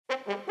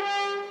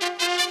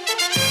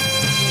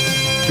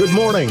Good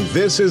morning.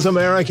 This is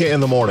America in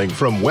the Morning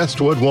from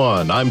Westwood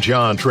One. I'm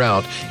John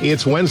Trout.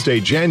 It's Wednesday,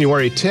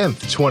 January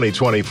 10th,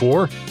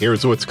 2024.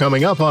 Here's what's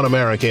coming up on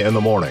America in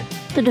the Morning.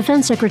 The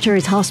defense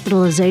secretary's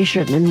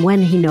hospitalization and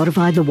when he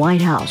notified the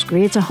White House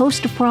creates a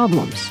host of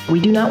problems. We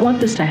do not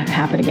want this to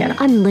happen again.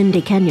 I'm Linda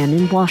Kenyon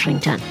in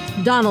Washington.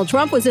 Donald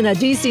Trump was in a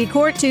D.C.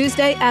 court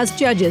Tuesday as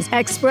judges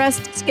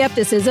expressed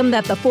skepticism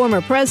that the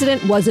former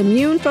president was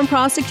immune from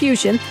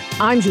prosecution.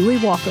 I'm Julie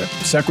Walker.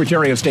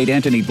 Secretary of State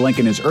Antony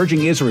Blinken is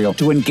urging Israel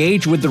to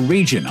engage with the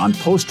region on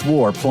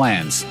post-war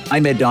plans.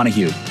 I'm Ed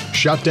Donahue.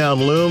 Shutdown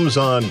looms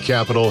on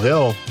Capitol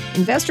Hill.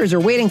 Investors are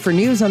waiting for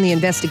news on the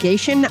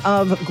investigation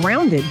of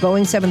grounded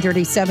Boeing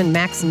 737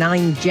 MAX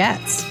 9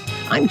 jets.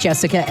 I'm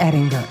Jessica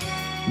Ettinger.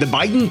 The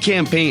Biden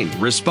campaign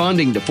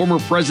responding to former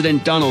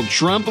President Donald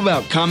Trump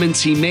about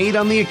comments he made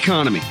on the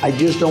economy. I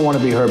just don't want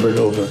to be Herbert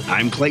Hoover.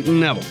 I'm Clayton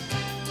Neville.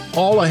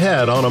 All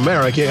ahead on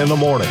America in the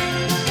Morning.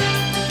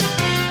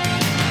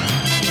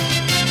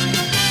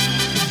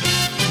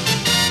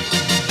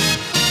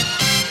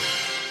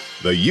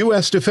 The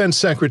U.S. Defense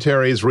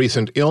Secretary's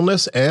recent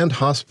illness and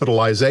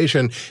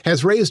hospitalization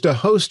has raised a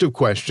host of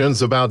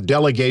questions about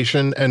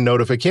delegation and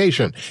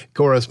notification.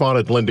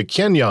 Correspondent Linda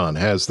Kenyon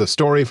has the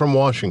story from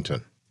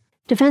Washington.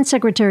 Defense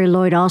Secretary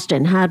Lloyd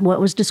had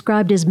what was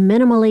described as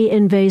minimally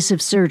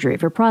invasive surgery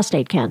for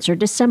prostate cancer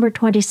December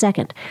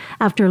 22nd.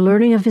 After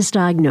learning of his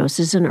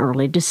diagnosis in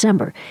early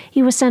December,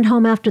 he was sent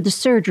home after the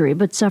surgery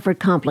but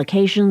suffered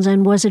complications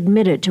and was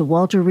admitted to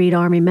Walter Reed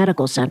Army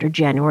Medical Center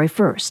January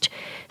 1st.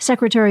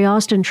 Secretary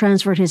Austin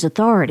transferred his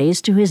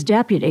authorities to his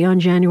deputy on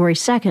January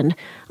 2nd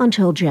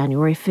until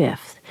January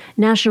 5th.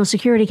 National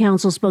Security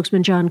Council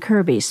spokesman John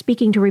Kirby,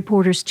 speaking to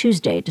reporters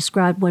Tuesday,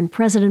 described when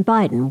President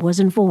Biden was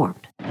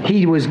informed.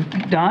 He was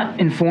not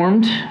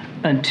informed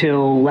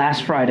until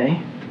last Friday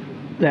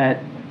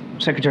that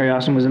Secretary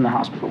Austin was in the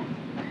hospital.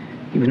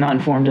 He was not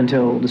informed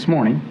until this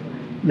morning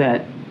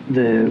that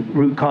the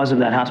root cause of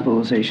that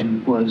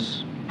hospitalization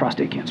was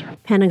prostate cancer.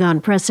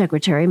 Pentagon Press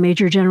Secretary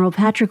Major General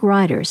Patrick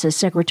Ryder says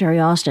Secretary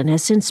Austin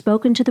has since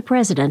spoken to the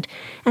president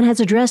and has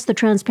addressed the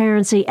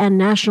transparency and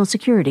national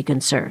security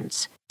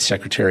concerns.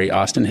 Secretary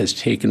Austin has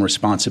taken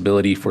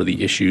responsibility for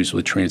the issues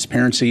with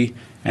transparency,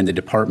 and the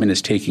department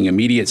is taking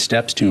immediate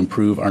steps to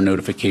improve our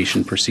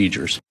notification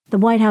procedures. The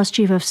White House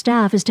Chief of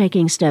Staff is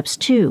taking steps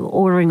too,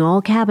 ordering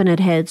all cabinet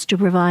heads to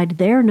provide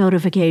their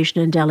notification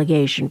and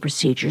delegation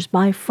procedures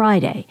by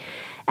Friday.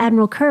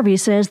 Admiral Kirby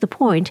says the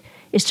point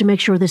is to make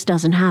sure this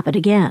doesn't happen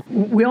again.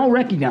 We all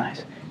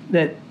recognize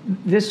that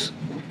this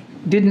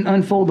didn't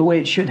unfold the way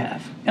it should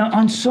have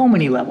on so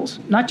many levels,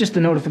 not just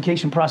the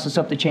notification process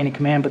up the chain of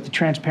command, but the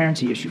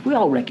transparency issues. We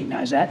all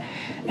recognize that.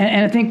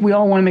 And I think we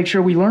all want to make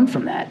sure we learn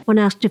from that. When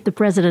asked if the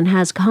president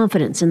has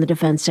confidence in the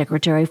defense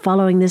secretary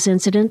following this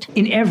incident,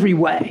 in every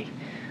way,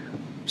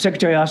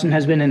 Secretary Austin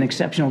has been an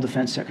exceptional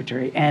defense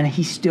secretary, and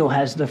he still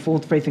has the full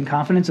faith and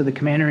confidence of the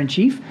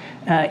commander-in-chief.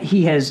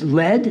 He has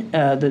led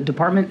the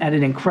department at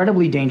an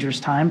incredibly dangerous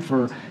time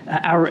for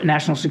our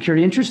national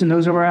security interests and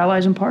those of our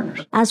allies and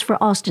partners. As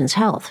for Austin's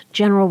health,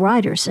 General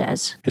Ryder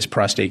says his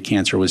prostate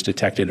cancer was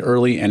detected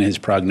early and his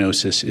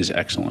prognosis is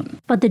excellent.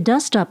 But the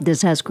dust-up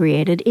this has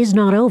created is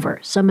not over.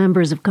 Some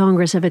members of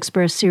Congress have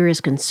expressed serious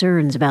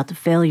concerns about the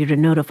failure to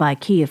notify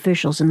key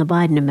officials in the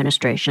Biden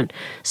administration.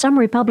 Some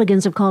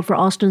Republicans have called for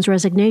Austin's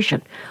resignation,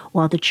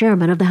 while the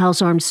chairman of the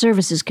House Armed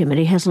Services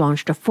Committee has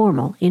launched a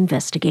formal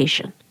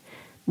investigation.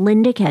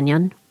 Linda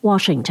Kenyon,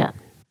 Washington.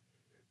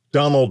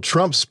 Donald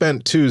Trump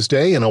spent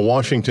Tuesday in a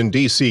Washington,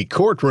 D.C.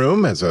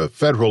 courtroom as a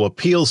federal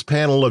appeals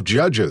panel of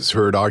judges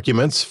heard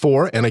arguments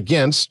for and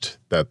against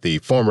that the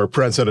former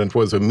president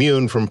was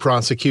immune from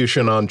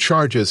prosecution on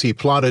charges he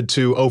plotted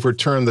to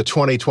overturn the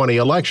 2020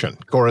 election.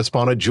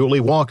 Correspondent Julie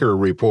Walker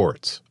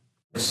reports.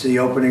 It's the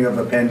opening of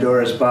a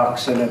Pandora's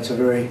box, and it's a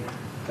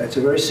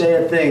very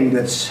sad thing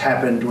that's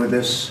happened with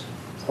this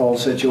whole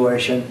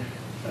situation.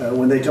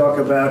 When they talk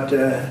about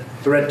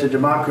threat to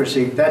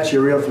democracy, that's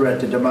your real threat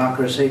to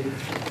democracy.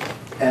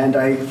 And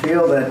I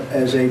feel that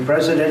as a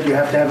president, you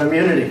have to have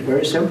immunity.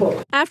 Very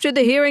simple. After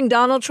the hearing,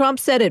 Donald Trump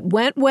said it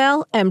went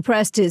well and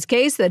pressed his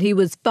case that he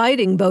was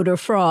fighting voter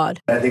fraud.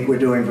 I think we're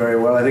doing very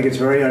well. I think it's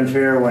very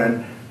unfair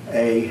when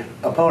a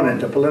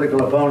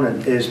political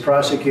opponent, is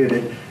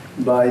prosecuted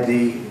by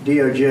the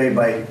DOJ,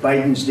 by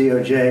Biden's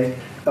DOJ.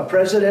 A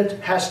president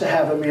has to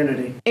have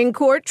immunity. In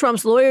court,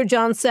 Trump's lawyer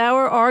John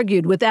Sauer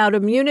argued without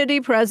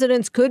immunity,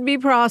 presidents could be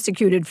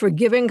prosecuted for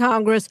giving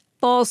Congress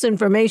false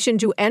information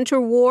to enter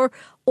war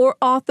or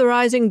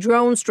authorizing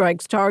drone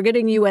strikes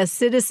targeting U.S.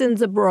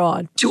 citizens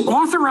abroad. To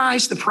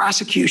authorize the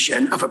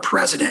prosecution of a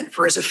president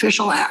for his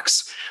official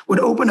acts would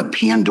open a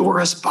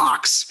Pandora's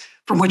box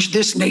from which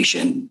this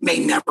nation may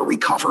never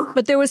recover.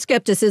 But there was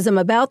skepticism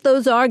about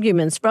those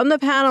arguments from the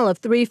panel of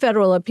 3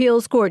 federal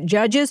appeals court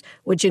judges,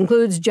 which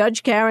includes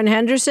Judge Karen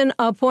Henderson,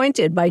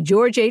 appointed by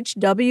George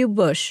H.W.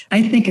 Bush.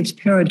 I think it's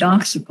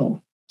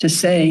paradoxical to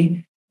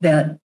say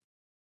that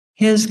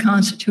his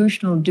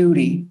constitutional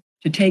duty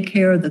to take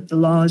care that the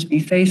laws be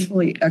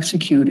faithfully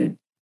executed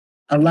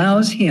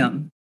allows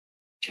him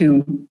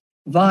to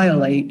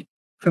violate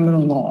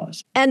criminal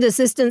laws. And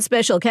Assistant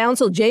Special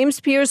Counsel James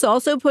Pierce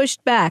also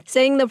pushed back,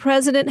 saying the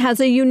president has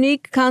a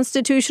unique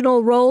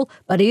constitutional role,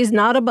 but he's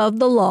not above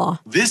the law.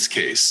 This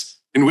case,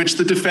 in which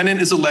the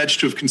defendant is alleged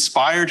to have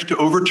conspired to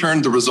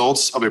overturn the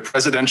results of a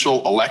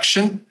presidential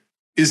election,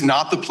 is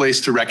not the place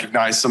to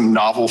recognize some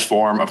novel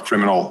form of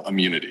criminal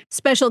immunity.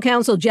 Special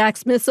Counsel Jack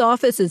Smith's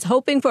office is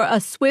hoping for a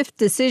swift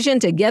decision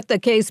to get the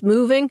case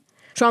moving.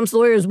 Trump's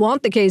lawyers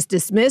want the case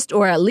dismissed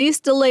or at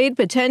least delayed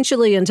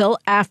potentially until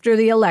after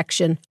the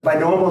election. By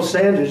normal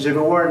standards, if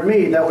it weren't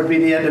me, that would be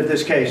the end of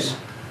this case.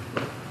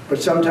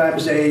 But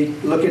sometimes they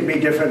look at me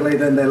differently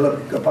than they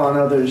look upon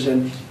others,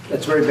 and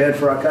that's very bad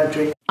for our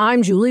country.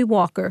 I'm Julie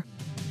Walker.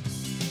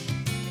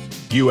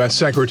 U.S.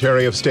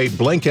 Secretary of State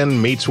Blinken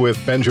meets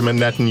with Benjamin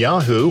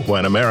Netanyahu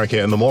when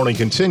America in the Morning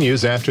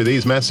continues after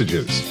these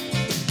messages.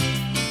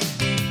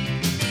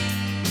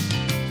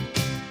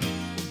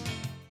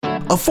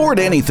 Afford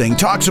Anything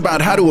talks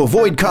about how to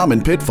avoid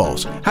common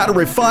pitfalls, how to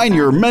refine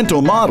your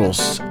mental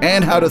models,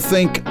 and how to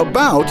think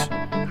about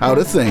how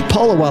to think.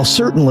 Paula, while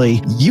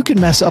certainly you can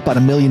mess up on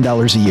 $1 million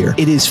a year,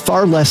 it is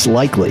far less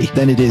likely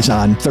than it is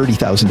on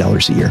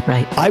 $30,000 a year.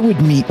 Right. I would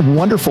meet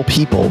wonderful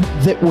people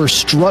that were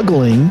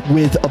struggling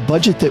with a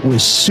budget that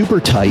was super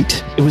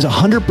tight. It was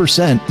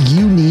 100%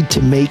 you need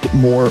to make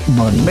more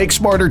money. Make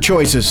smarter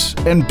choices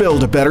and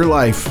build a better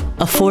life.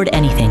 Afford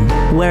Anything,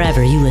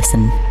 wherever you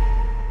listen.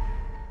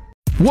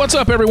 What's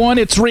up, everyone?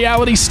 It's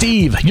Reality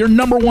Steve, your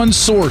number one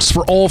source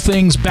for all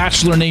things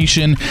Bachelor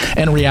Nation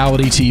and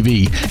reality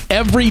TV.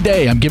 Every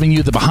day, I'm giving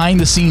you the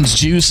behind-the-scenes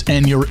juice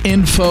and your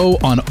info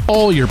on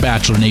all your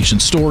Bachelor Nation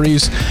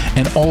stories,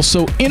 and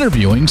also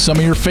interviewing some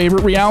of your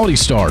favorite reality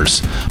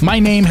stars. My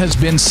name has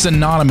been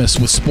synonymous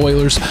with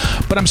spoilers,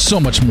 but I'm so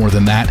much more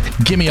than that.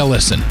 Give me a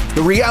listen.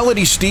 The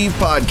Reality Steve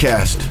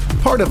Podcast,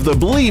 part of the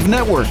Believe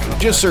Network.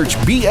 Just search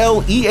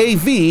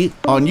BLEAV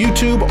on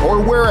YouTube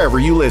or wherever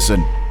you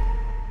listen.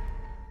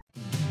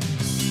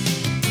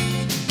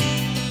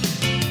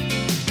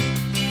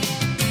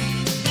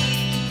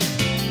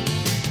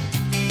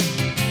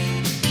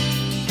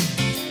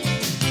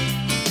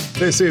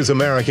 This is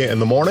America in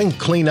the Morning.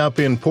 Cleanup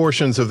in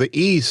portions of the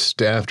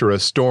east after a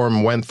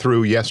storm went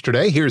through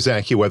yesterday. Here's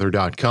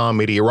AccuWeather.com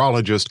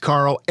meteorologist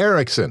Carl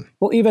Erickson.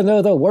 Well, even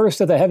though the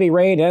worst of the heavy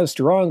rain and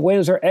strong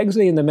winds are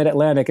exiting the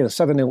mid-Atlantic and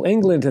southern New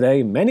England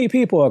today, many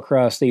people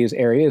across these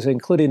areas,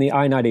 including the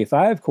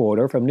I-95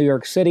 corridor from New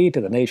York City to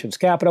the nation's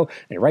capital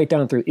and right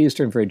down through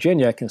eastern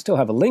Virginia, can still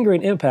have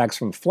lingering impacts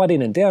from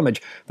flooding and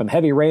damage from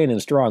heavy rain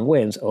and strong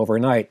winds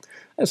overnight.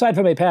 Aside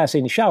from a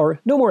passing shower,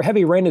 no more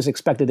heavy rain is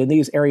expected in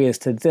these areas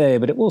today,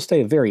 but it will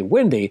stay very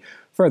windy.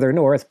 Further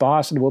north,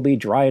 Boston will be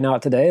drying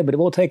out today, but it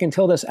will take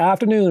until this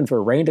afternoon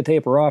for rain to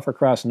taper off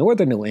across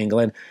northern New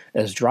England.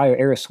 As drier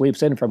air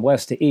sweeps in from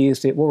west to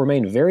east, it will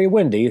remain very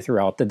windy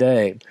throughout the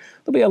day.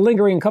 There'll be a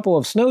lingering couple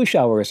of snow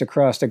showers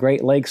across the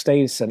Great Lakes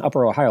states and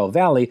upper Ohio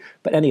Valley,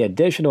 but any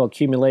additional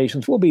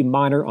accumulations will be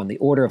minor, on the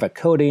order of a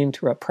coating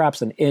to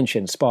perhaps an inch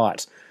in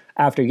spots.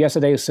 After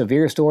yesterday's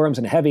severe storms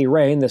and heavy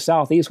rain, the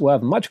southeast will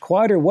have much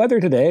quieter weather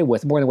today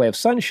with more in the way of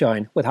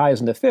sunshine, with highs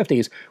in the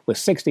 50s, with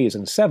 60s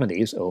and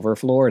 70s over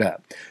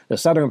Florida. The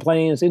southern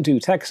plains into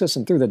Texas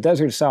and through the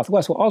desert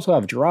southwest will also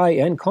have dry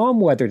and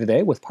calm weather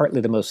today with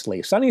partly to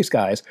mostly sunny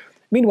skies.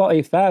 Meanwhile,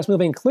 a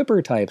fast-moving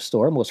Clipper-type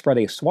storm will spread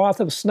a swath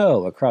of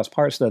snow across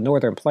parts of the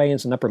northern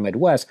plains and upper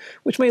Midwest,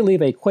 which may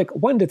leave a quick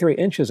 1 to 3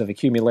 inches of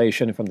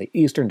accumulation from the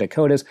eastern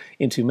Dakotas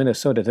into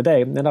Minnesota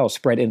today, and that'll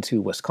spread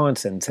into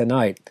Wisconsin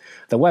tonight.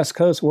 The West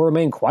Coast will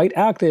remain quite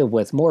active,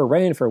 with more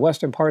rain for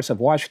western parts of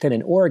Washington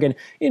and Oregon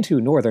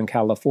into northern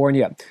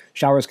California.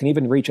 Showers can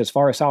even reach as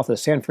far south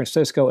as San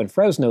Francisco and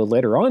Fresno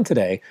later on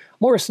today.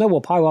 More snow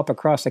will pile up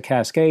across the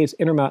Cascades,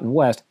 Intermountain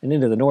West, and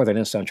into the northern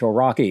and central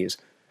Rockies.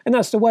 And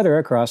that's the weather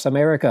across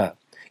America.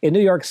 In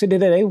New York City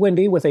today,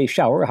 windy with a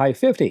shower, high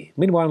 50.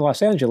 Meanwhile, in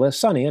Los Angeles,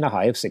 sunny and a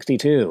high of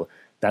 62.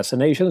 That's the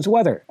nation's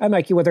weather. I'm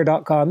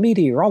AccuWeather.com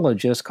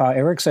meteorologist Carl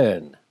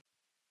Erickson.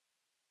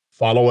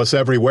 Follow us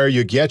everywhere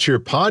you get your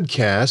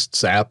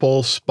podcasts: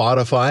 Apple,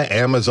 Spotify,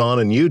 Amazon,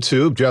 and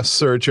YouTube. Just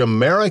search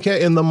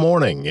America in the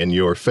Morning in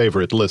your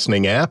favorite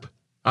listening app.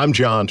 I'm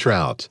John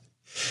Trout.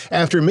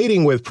 After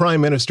meeting with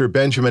Prime Minister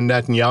Benjamin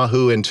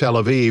Netanyahu in Tel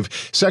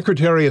Aviv,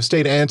 Secretary of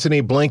State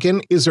Antony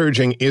Blinken is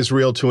urging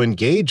Israel to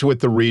engage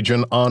with the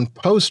region on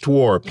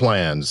post-war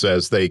plans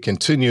as they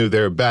continue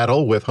their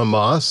battle with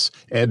Hamas.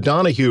 Ed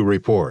Donahue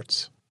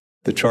reports.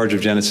 The charge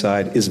of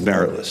genocide is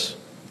meritless.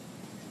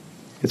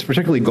 It's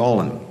particularly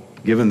galling,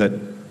 given that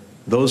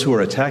those who are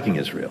attacking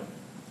Israel,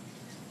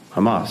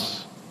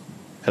 Hamas,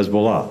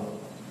 Hezbollah,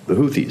 the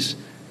Houthis,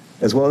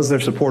 as well as their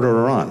supporter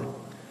Iran,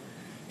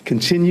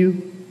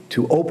 continue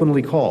to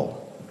openly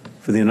call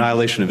for the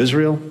annihilation of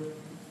Israel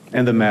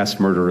and the mass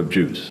murder of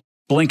Jews.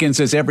 Blinken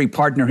says every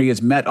partner he has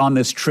met on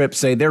this trip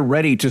say they're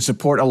ready to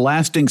support a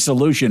lasting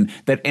solution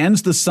that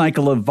ends the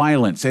cycle of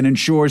violence and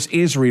ensures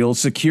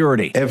Israel's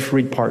security.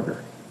 Every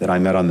partner that I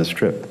met on this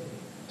trip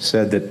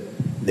said that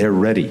they're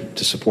ready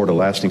to support a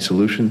lasting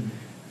solution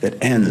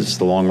that ends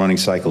the long-running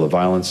cycle of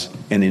violence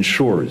and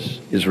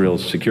ensures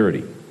Israel's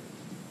security.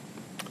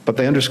 But But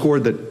they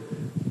underscored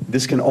that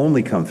this can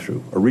only come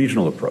through a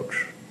regional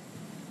approach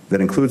that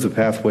includes a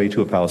pathway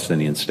to a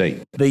Palestinian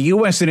state. The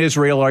U.S. and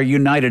Israel are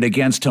united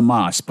against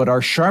Hamas, but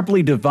are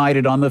sharply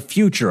divided on the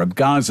future of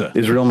Gaza.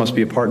 Israel must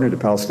be a partner to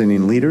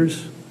Palestinian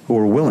leaders who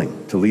are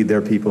willing to lead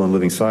their people in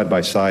living side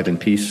by side in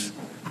peace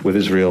with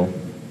Israel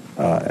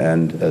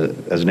and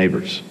as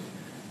neighbors.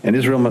 And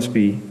Israel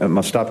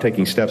must stop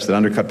taking steps that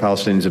undercut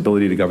Palestinians'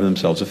 ability to govern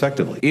themselves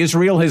effectively.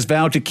 Israel has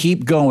vowed to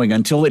keep going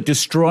until it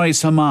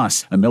destroys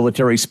Hamas. A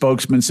military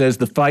spokesman says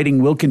the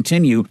fighting will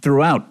continue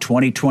throughout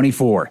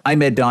 2024.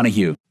 I'm Ed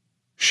Donahue.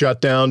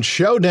 Shutdown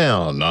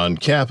showdown on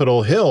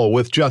Capitol Hill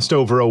with just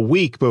over a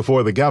week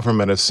before the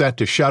government is set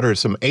to shutter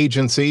some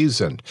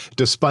agencies, and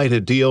despite a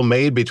deal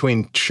made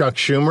between Chuck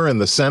Schumer in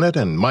the Senate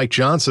and Mike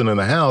Johnson in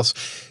the House,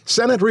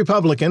 Senate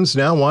Republicans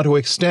now want to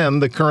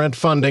extend the current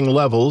funding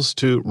levels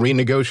to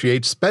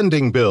renegotiate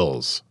spending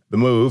bills. The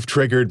move,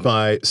 triggered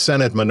by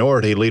Senate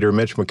Minority Leader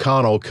Mitch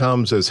McConnell,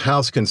 comes as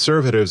House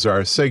conservatives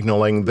are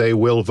signaling they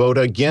will vote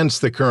against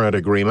the current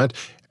agreement.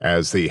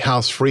 As the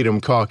House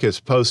Freedom Caucus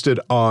posted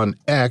on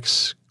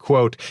X,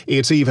 quote,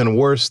 "It's even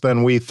worse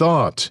than we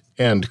thought,"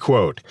 end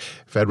quote.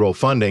 Federal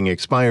funding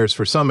expires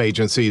for some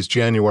agencies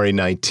January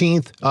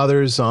 19th,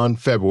 others on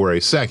February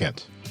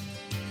 2nd.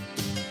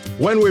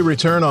 When we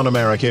return on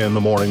America in the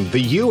Morning, the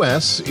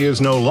U.S.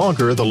 is no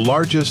longer the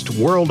largest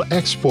world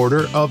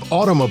exporter of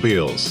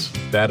automobiles.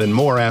 That and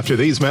more after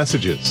these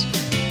messages.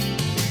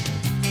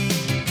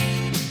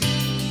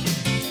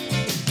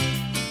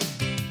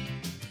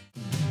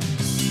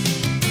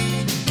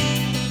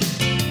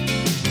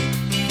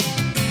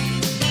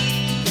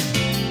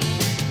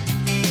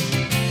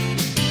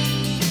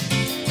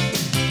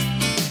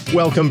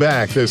 Welcome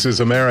back. This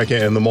is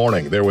America in the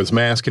Morning. There was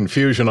mass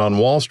confusion on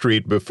Wall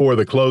Street before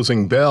the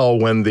closing bell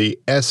when the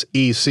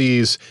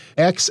SEC's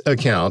X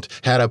account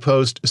had a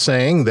post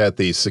saying that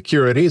the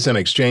Securities and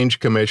Exchange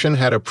Commission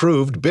had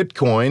approved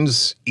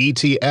Bitcoin's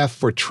ETF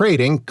for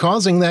trading,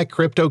 causing that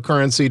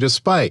cryptocurrency to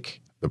spike.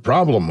 The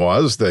problem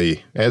was the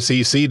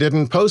SEC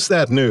didn't post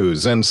that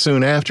news and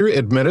soon after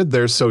admitted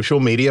their social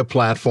media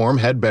platform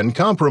had been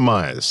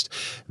compromised.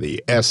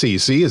 The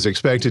SEC is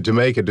expected to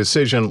make a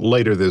decision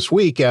later this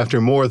week after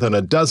more than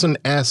a dozen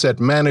asset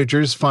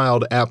managers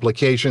filed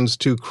applications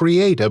to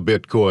create a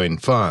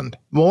Bitcoin fund.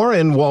 More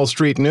in Wall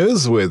Street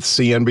News with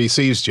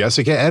CNBC's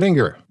Jessica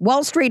Ettinger.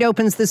 Wall Street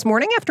opens this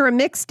morning after a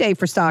mixed day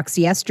for stocks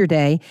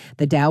yesterday.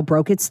 The Dow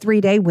broke its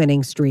three-day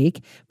winning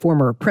streak.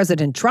 Former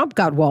President Trump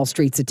got Wall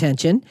Street's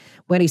attention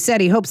when he said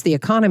he hopes the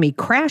economy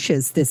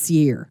crashes this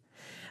year.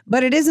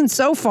 But it isn't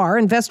so far.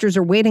 Investors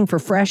are waiting for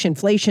fresh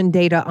inflation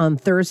data on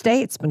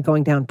Thursday. It's been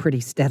going down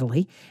pretty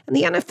steadily. And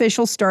the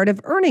unofficial start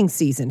of earnings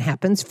season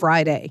happens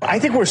Friday. I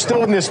think we're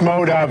still in this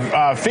mode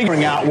of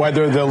figuring out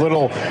whether the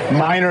little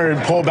minor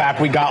pullback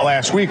we got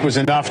last week was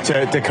enough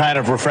to kind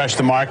of refresh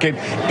the market.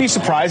 It'd be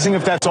surprising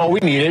if that's all we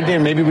needed,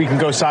 and maybe we can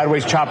go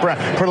sideways, chop around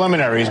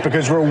preliminaries,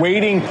 because we're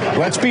waiting.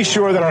 Let's be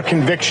sure that our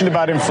conviction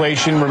about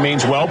inflation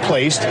remains well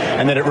placed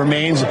and that it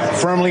remains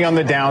firmly on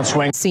the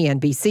downswing.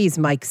 CNBC's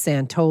Mike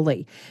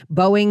Santoli.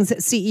 Boeing's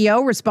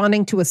CEO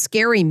responding to a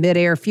scary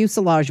mid-air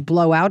fuselage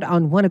blowout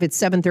on one of its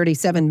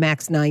 737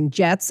 MAX 9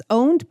 jets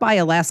owned by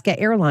Alaska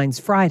Airlines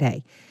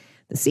Friday.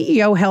 The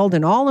CEO held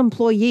an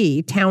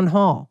all-employee town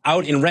hall.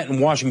 Out in Renton,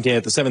 Washington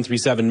at the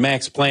 737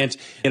 MAX plant,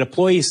 an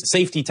employee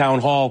safety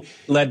town hall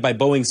led by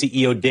Boeing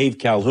CEO Dave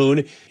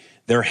Calhoun.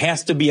 There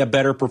has to be a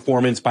better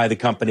performance by the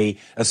company,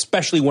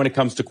 especially when it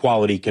comes to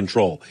quality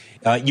control.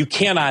 You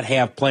cannot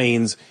have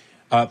planes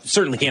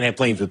certainly can't have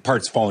planes with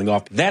parts falling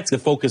off. That's the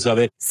focus of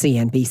it.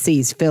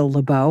 CNBC's Phil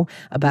LeBeau.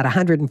 About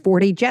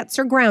 140 jets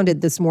are grounded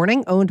this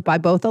morning, owned by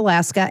both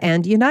Alaska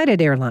and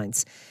United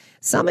Airlines.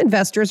 Some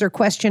investors are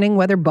questioning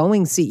whether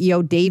Boeing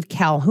CEO Dave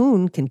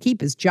Calhoun can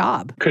keep his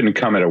job. Couldn't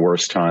come at a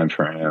worse time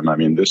for him. I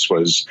mean, this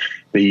was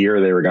the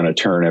year they were going to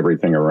turn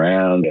everything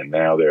around, and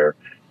now they're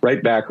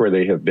right back where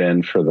they have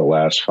been for the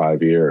last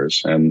 5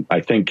 years. And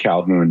I think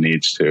Calhoun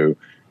needs to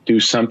do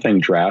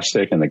something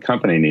drastic, and the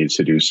company needs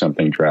to do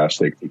something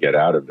drastic to get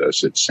out of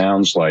this. It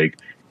sounds like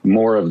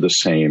more of the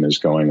same is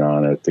going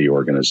on at the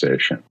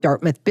organization.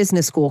 Dartmouth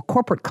Business School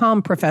corporate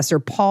comm professor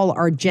Paul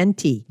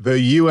Argenti. The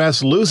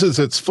U.S. loses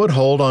its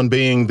foothold on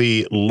being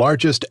the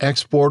largest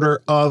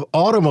exporter of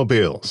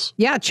automobiles.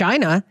 Yeah,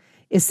 China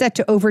is set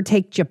to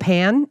overtake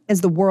Japan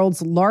as the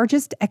world's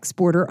largest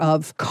exporter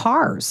of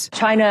cars.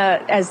 China,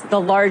 as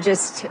the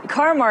largest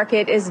car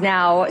market, is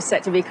now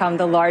set to become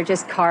the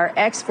largest car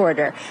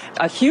exporter.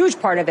 A huge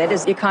part of it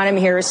is the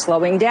economy here is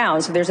slowing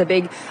down, so there's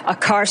a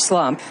car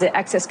slump. The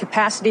excess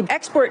capacity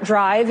export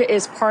drive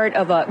is part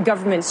of a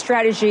government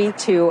strategy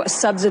to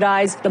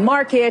subsidize the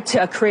market,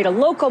 create a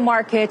local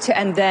market,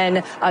 and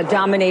then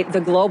dominate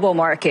the global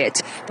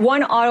market.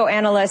 One auto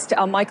analyst,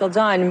 Michael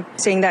Dunn,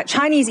 saying that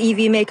Chinese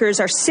EV makers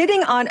are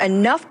sitting on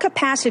enough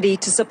capacity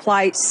to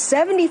supply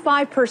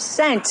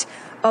 75%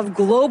 of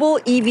global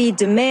EV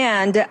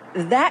demand.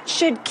 That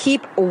should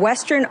keep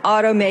Western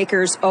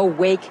automakers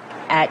awake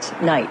at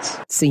night.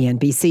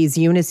 CNBC's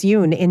Eunice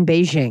Yoon in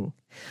Beijing.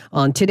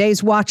 On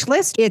today's watch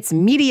list, it's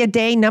Media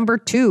Day number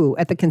 2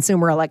 at the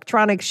Consumer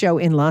Electronics Show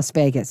in Las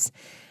Vegas.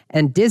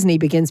 And Disney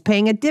begins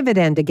paying a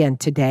dividend again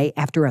today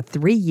after a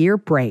 3-year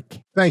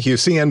break. Thank you,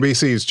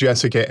 CNBC's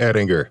Jessica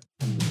Ettinger.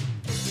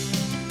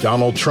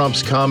 Donald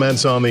Trump's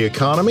comments on the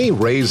economy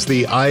raised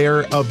the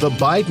ire of the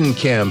Biden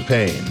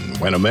campaign.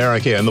 When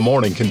America in the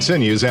Morning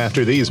continues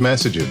after these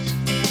messages.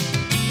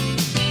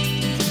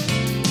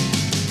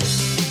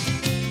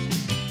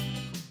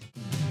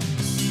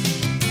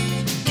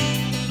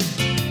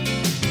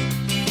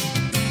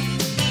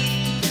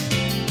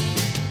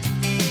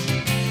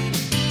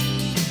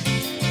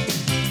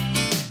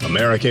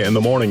 America in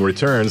the Morning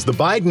returns. The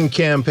Biden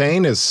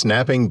campaign is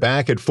snapping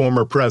back at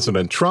former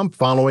President Trump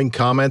following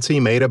comments he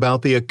made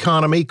about the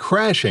economy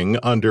crashing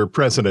under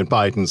President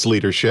Biden's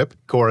leadership.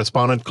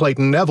 Correspondent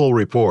Clayton Neville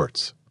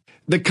reports.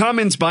 The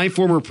comments by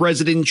former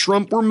President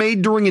Trump were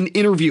made during an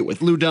interview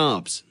with Lou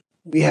Dobbs.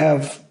 We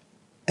have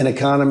an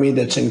economy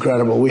that's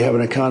incredible. We have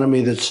an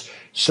economy that's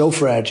so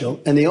fragile.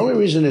 And the only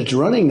reason it's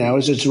running now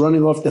is it's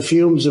running off the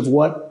fumes of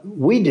what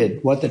we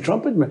did, what the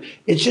Trump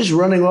administration. It's just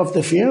running off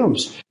the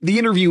fumes. The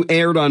interview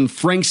aired on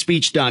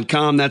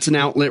frankspeech.com. That's an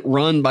outlet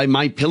run by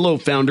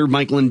MyPillow founder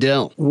Mike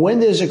Lindell.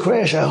 When there's a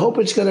crash, I hope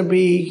it's going to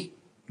be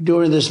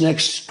during this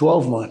next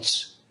 12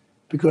 months.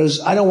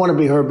 Because I don't want to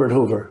be Herbert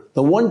Hoover.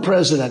 The one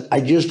president, I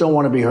just don't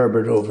want to be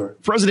Herbert Hoover.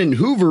 President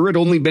Hoover had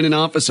only been in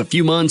office a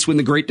few months when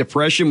the Great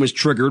Depression was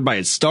triggered by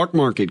a stock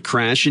market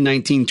crash in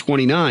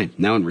 1929.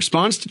 Now, in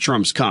response to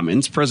Trump's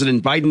comments,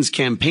 President Biden's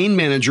campaign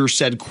manager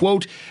said,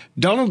 quote,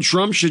 Donald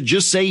Trump should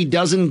just say he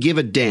doesn't give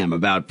a damn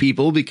about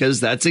people because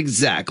that's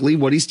exactly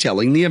what he's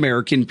telling the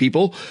American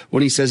people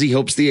when he says he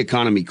hopes the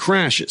economy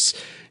crashes.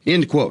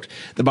 End quote.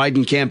 The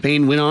Biden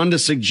campaign went on to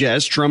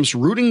suggest Trump's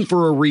rooting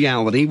for a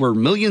reality where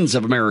millions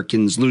of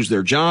Americans lose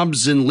their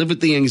jobs and live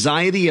with the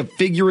anxiety of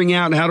figuring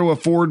out how to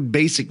afford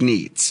basic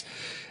needs.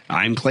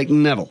 I'm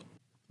Clayton Neville.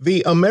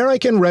 The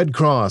American Red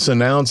Cross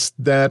announced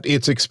that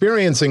it's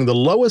experiencing the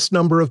lowest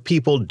number of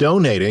people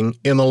donating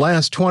in the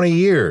last 20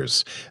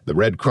 years. The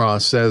Red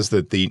Cross says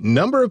that the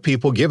number of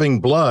people giving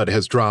blood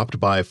has dropped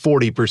by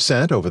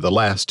 40% over the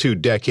last 2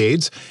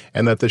 decades,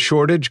 and that the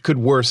shortage could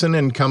worsen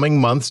in coming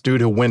months due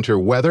to winter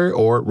weather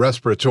or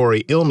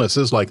respiratory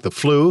illnesses like the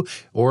flu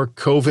or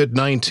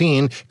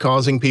COVID-19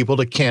 causing people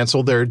to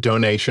cancel their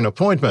donation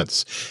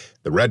appointments.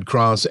 The Red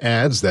Cross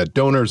adds that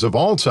donors of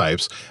all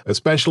types,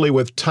 especially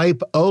with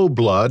type O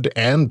blood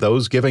and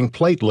those giving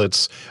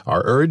platelets,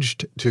 are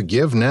urged to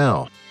give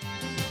now.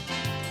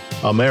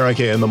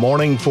 America in the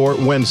Morning for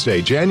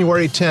Wednesday,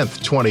 January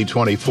 10th,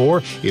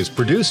 2024, is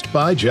produced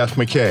by Jeff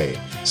McKay.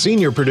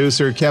 Senior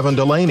producer Kevin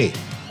Delaney.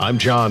 I'm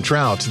John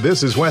Trout.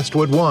 This is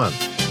Westwood One.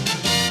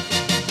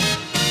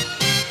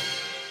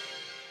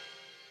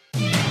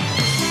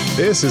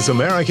 This is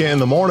America in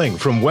the Morning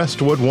from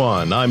Westwood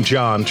One. I'm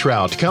John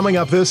Trout. Coming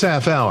up this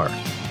half hour.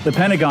 The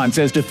Pentagon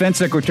says Defense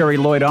Secretary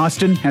Lloyd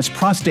Austin has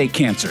prostate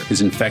cancer.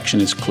 His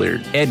infection is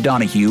cleared. Ed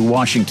Donahue,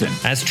 Washington.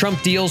 As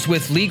Trump deals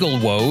with legal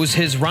woes,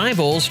 his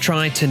rivals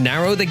try to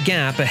narrow the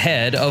gap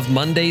ahead of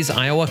Monday's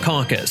Iowa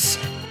caucus.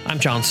 I'm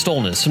John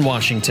Stolnis in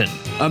Washington.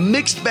 A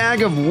mixed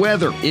bag of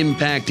weather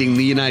impacting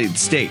the United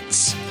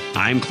States.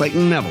 I'm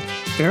Clayton Neville.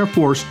 Air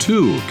Force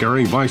Two,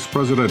 carrying Vice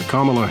President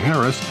Kamala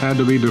Harris, had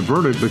to be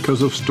diverted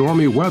because of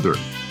stormy weather.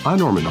 I'm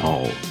Norman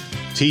Hall.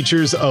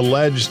 Teacher's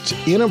alleged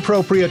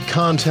inappropriate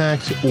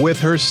contact with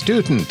her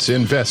student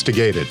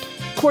investigated.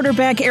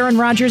 Quarterback Aaron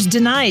Rodgers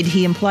denied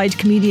he implied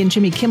comedian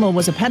Jimmy Kimmel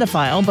was a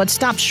pedophile, but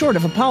stopped short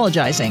of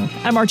apologizing.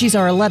 I'm Archie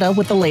Zaraletta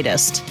with the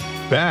latest.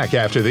 Back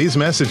after these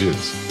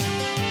messages.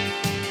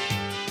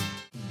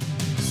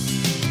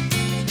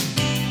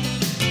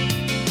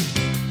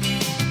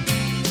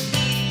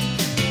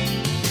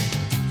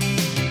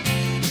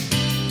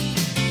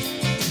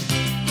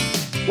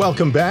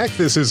 Welcome back.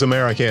 This is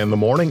America in the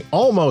Morning.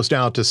 Almost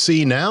out to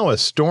sea now, a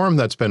storm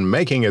that's been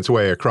making its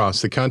way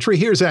across the country.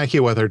 Here's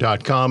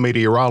AccuWeather.com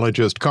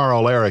meteorologist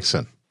Carl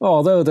Erickson.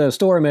 Although the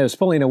storm is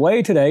pulling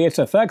away today, its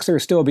effects are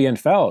still being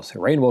felt.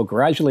 Rain will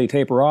gradually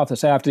taper off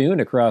this afternoon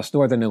across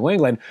northern New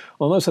England,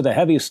 while most of the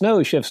heavy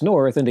snow shifts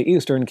north into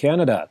eastern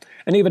Canada.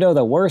 And even though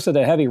the worst of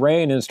the heavy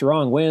rain and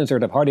strong winds are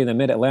departing the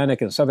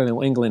mid-Atlantic and southern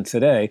New England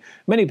today,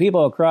 many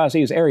people across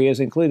these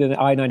areas, including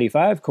the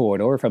I-95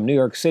 corridor from New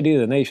York City to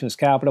the nation's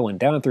capital and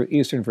down through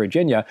eastern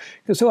Virginia,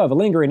 can still have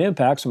lingering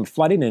impacts from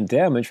flooding and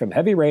damage from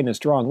heavy rain and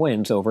strong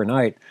winds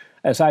overnight.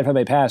 Aside from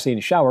a passing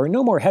shower,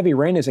 no more heavy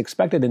rain is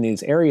expected in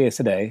these areas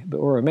today, but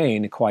will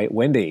remain quite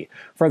windy.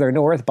 Further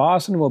north,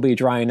 Boston will be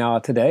drying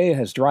out today.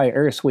 As dry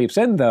air sweeps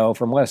in, though,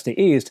 from west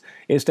to east,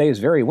 it stays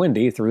very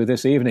windy through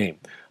this evening.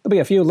 There'll be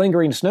a few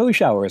lingering snow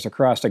showers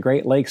across the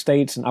Great Lakes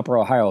states and upper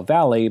Ohio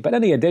Valley, but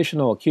any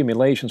additional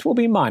accumulations will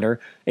be minor,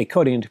 a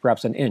coating to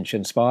perhaps an inch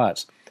in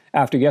spots.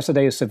 After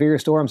yesterday's severe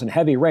storms and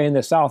heavy rain,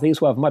 the southeast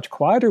will have much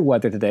quieter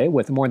weather today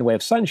with more in the way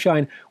of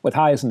sunshine with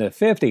highs in the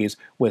 50s,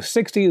 with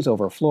 60s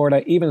over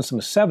Florida, even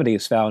some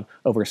 70s found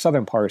over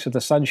southern parts of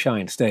the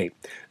Sunshine State.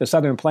 The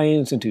southern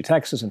plains into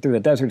Texas and through the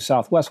desert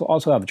southwest will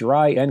also have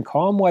dry and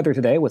calm weather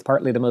today with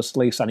partly to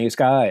mostly sunny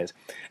skies.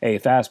 A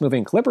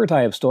fast-moving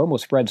Clipper-type storm will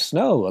spread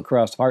snow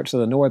across parts of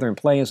the northern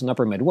plains and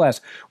upper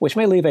Midwest, which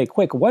may leave a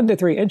quick 1 to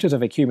 3 inches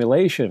of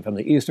accumulation from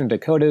the eastern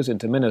Dakotas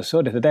into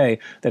Minnesota today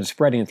that is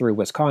spreading through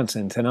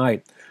Wisconsin tonight.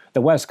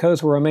 The West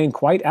Coast will remain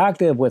quite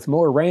active with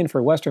more rain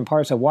for western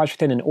parts of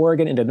Washington and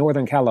Oregon into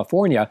northern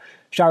California.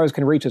 Showers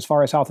can reach as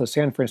far south as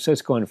San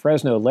Francisco and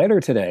Fresno later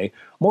today.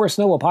 More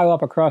snow will pile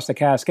up across the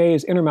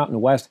Cascades, Intermountain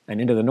West,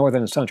 and into the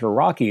northern and central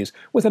Rockies,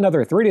 with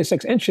another 3 to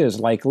 6 inches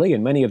likely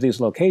in many of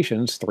these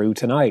locations through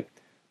tonight.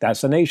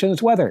 That's the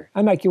nation's weather.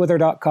 I'm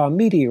AccuWeather.com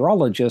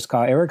meteorologist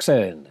Ka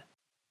Erickson.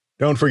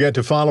 Don't forget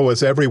to follow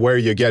us everywhere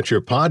you get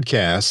your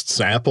podcasts,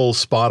 Apple,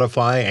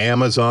 Spotify,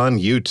 Amazon,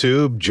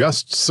 YouTube.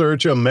 Just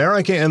search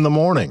America in the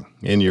Morning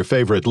in your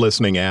favorite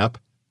listening app.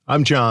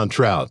 I'm John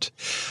Trout.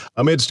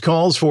 Amidst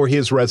calls for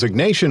his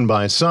resignation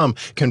by some,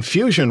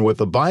 confusion with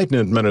the Biden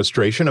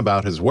administration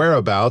about his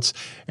whereabouts,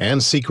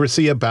 and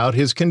secrecy about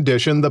his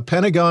condition, the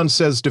Pentagon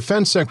says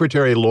Defense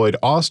Secretary Lloyd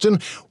Austin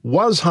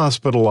was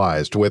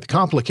hospitalized with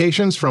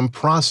complications from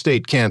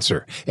prostate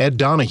cancer. Ed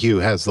Donahue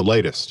has the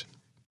latest.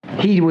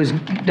 He was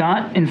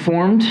not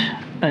informed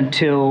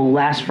until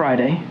last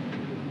Friday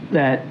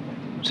that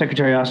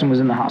Secretary Austin was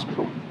in the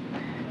hospital.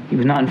 He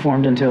was not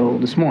informed until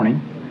this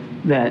morning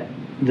that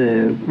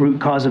the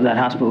root cause of that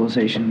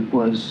hospitalization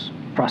was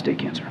prostate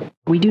cancer.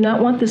 We do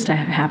not want this to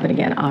happen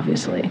again,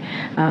 obviously.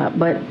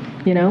 But,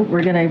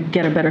 we're going to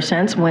get a better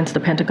sense once the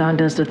Pentagon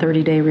does the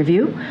 30-day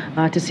review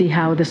to see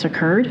how this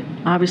occurred.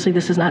 Obviously,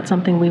 this is not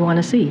something we want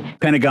to see.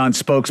 Pentagon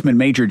spokesman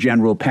Major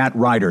General Pat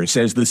Ryder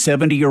says the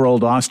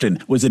 70-year-old Austin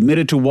was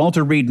admitted to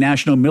Walter Reed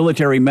National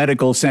Military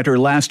Medical Center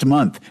last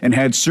month and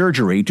had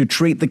surgery to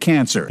treat the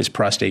cancer. His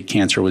prostate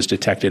cancer was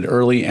detected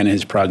early and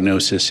his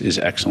prognosis is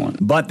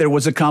excellent. But there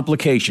was a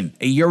complication,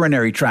 a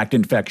urinary tract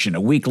infection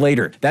a week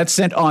later. That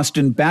sent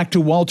Austin back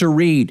to Walter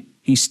Reed.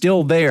 He's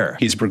still there.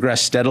 He's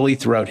progressed steadily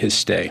throughout his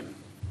stay.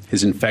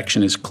 His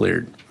infection is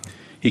cleared.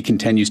 He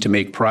continues to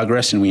make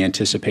progress, and we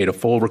anticipate a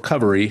full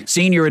recovery.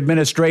 Senior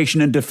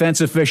administration and defense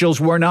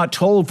officials were not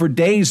told for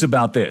days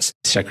about this.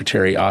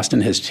 Secretary Austin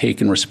has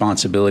taken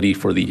responsibility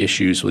for the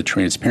issues with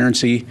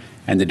transparency,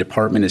 and the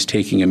department is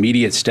taking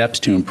immediate steps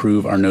to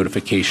improve our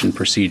notification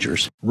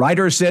procedures.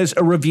 Ryder says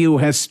a review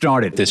has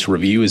started. This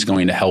review is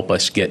going to help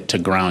us get to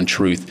ground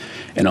truth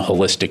in a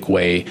holistic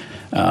way,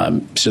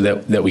 so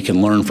that we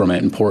can learn from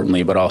it,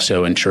 importantly, but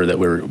also ensure that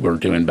we're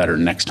doing better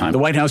next time. The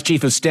White House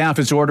Chief of Staff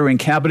is ordering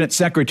cabinet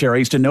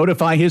secretaries to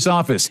notify his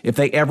office if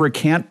they ever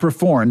can't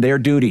perform their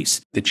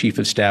duties. The Chief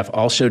of Staff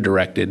also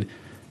directed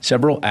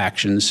several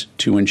actions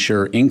to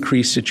ensure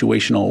increased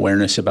situational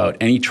awareness about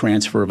any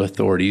transfer of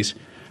authorities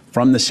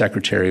from the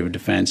Secretary of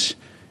Defense,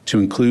 to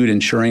include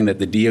ensuring that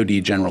the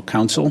DoD General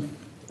Counsel,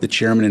 the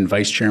Chairman and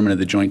Vice Chairman of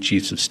the Joint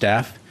Chiefs of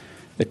Staff,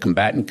 the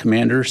combatant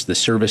commanders, the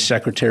service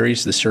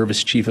secretaries, the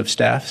service chief of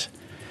staffs,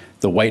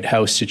 the White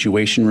House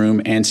Situation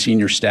Room, and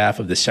senior staff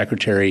of the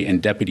Secretary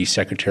and Deputy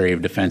Secretary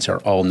of Defense are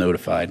all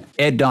notified.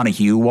 Ed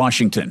Donahue,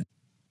 Washington.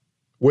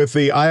 With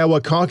the Iowa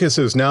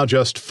caucuses now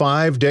just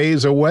 5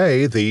 days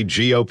away, the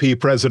GOP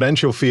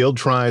presidential field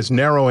tries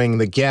narrowing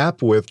the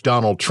gap with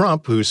Donald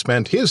Trump, who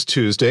spent his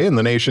Tuesday in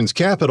the nation's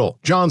capital.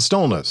 John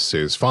Stolnis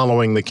is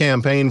following the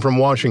campaign from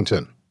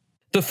Washington.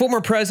 The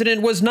former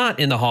president was not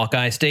in the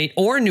Hawkeye State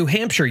or New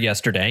Hampshire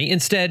yesterday.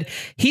 Instead,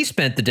 he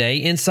spent the day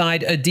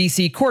inside a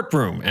D.C.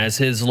 courtroom. As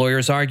his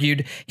lawyers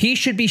argued, he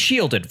should be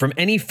shielded from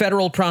any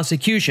federal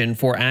prosecution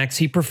for acts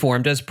he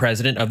performed as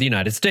president of the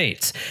United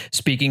States.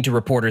 Speaking to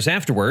reporters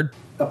afterward,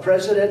 a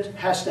president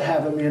has to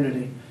have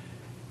immunity.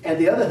 And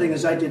the other thing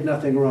is, I did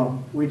nothing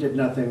wrong. We did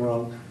nothing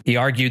wrong. He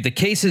argued the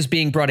cases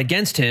being brought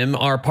against him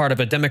are part of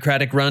a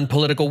Democratic-run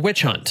political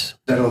witch hunt.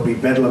 That'll be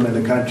bedlam in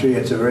the country.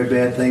 It's a very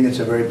bad thing. It's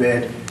a very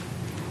bad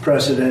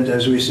precedent.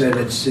 As we said,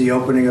 it's the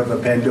opening of a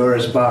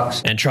Pandora's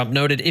box. And Trump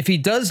noted if he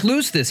does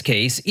lose this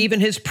case, even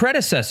his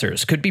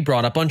predecessors could be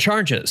brought up on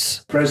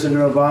charges.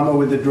 President Obama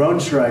with the drone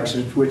strikes,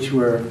 which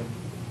were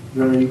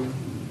very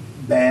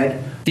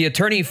bad. The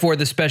attorney for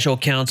the special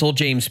counsel,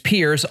 James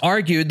Pierce,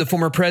 argued the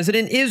former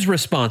president is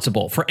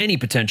responsible for any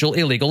potential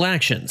illegal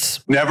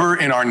actions. Never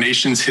in our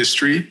nation's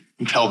history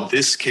until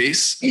this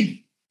case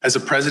has a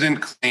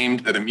president claimed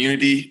that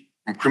immunity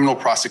from criminal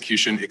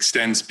prosecution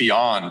extends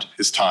beyond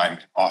his time in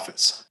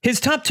office. His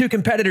top two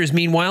competitors,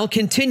 meanwhile,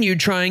 continued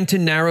trying to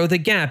narrow the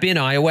gap in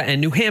Iowa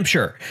and New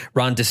Hampshire.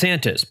 Ron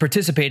DeSantis,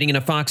 participating in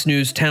a Fox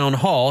News town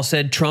hall,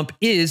 said Trump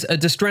is a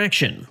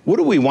distraction. What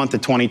do we want the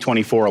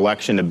 2024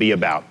 election to be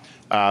about?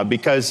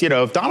 Because,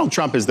 if Donald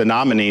Trump is the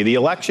nominee, the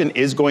election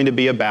is going to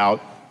be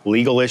about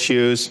legal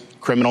issues,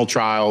 criminal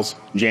trials,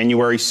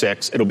 January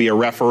 6th. It'll be a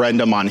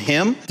referendum on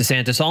him.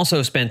 DeSantis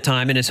also spent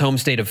time in his home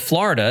state of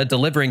Florida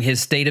delivering his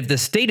State of the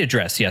State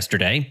address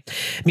yesterday.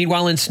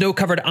 Meanwhile, in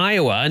snow-covered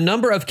Iowa, a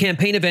number of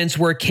campaign events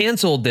were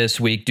canceled this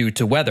week due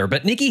to weather,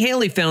 but Nikki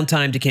Haley found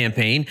time to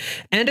campaign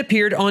and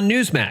appeared on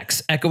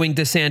Newsmax, echoing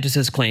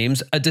DeSantis'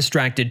 claims a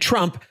distracted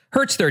Trump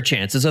hurts their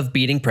chances of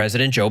beating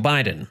President Joe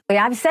Biden.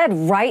 I've said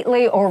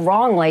rightly or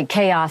wrongly,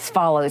 chaos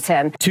follows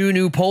him. Two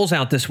new polls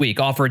out this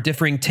week offer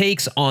differing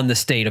takes on the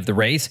state of the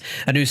race.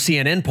 A new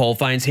CNN poll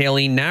finds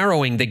Haley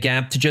narrowing the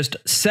gap to just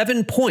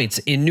 7 points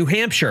in New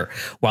Hampshire,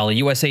 while a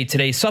USA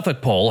Today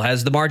Suffolk poll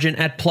has the margin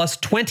at plus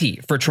 20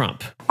 for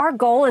Trump. Our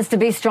goal is to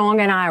be strong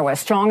in Iowa,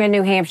 strong in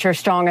New Hampshire,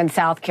 strong in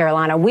South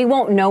Carolina. We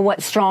won't know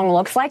what strong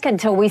looks like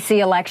until we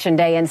see Election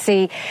Day and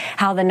see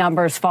how the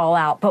numbers fall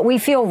out. But we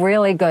feel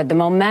really good. The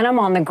momentum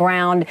on the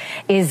ground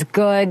is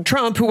good.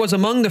 Trump, who was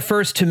among the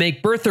first to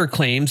make birther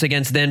claims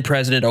against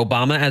then-President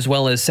Obama as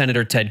well as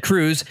Senator Ted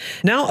Cruz,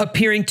 now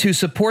appearing to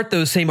support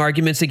those same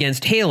arguments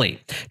against Haley.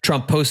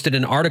 Trump posted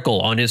an article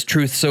on his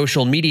Truth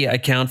social media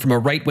account from a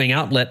right-wing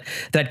outlet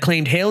that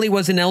claimed Haley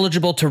was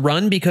ineligible to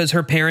run because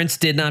her parents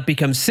did not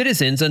become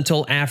citizens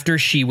until after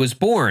she was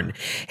born.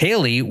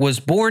 Haley was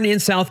born in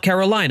South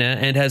Carolina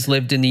and has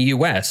lived in the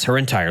U.S. her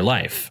entire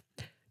life.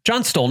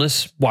 John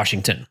Stolnis,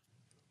 Washington.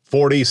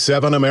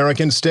 47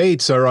 American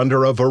states are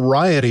under a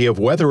variety of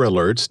weather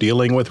alerts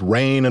dealing with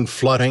rain and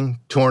flooding,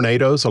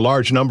 tornadoes, a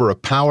large number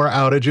of power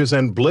outages,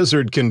 and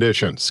blizzard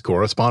conditions.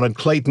 Correspondent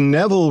Clayton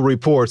Neville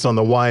reports on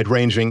the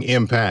wide-ranging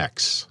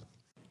impacts.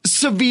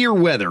 Severe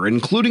weather,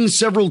 including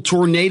several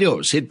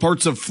tornadoes, hit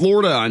parts of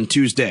Florida on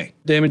Tuesday.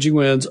 Damaging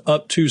winds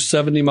up to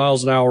 70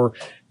 miles an hour,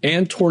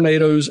 and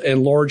tornadoes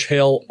and large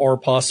hail are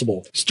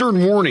possible.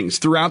 Stern warnings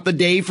throughout the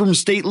day from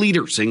state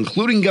leaders,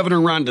 including Governor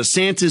Ron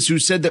DeSantis, who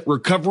said that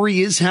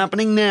recovery is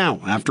happening now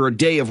after a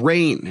day of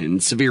rain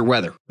and severe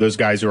weather. Those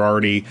guys are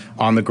already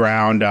on the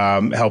ground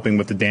helping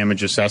with the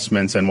damage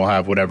assessments and will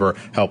have whatever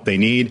help they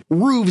need.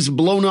 Roofs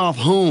blown off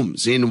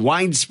homes and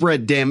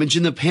widespread damage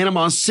in the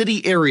Panama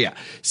City area.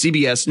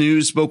 CBS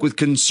News spoke with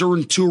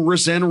concerned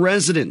tourists and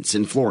residents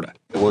in Florida.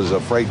 It was a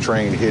freight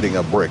train hitting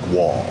a brick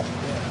wall.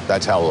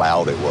 That's how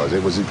loud it was.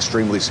 It was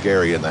extremely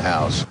scary in the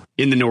house.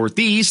 In the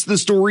Northeast, the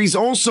story's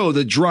also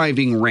the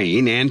driving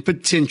rain and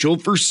potential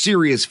for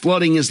serious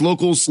flooding as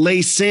locals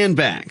lay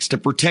sandbags to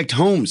protect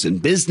homes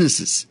and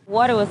businesses.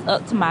 Water was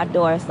up to my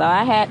door, so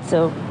I had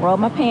to roll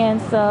my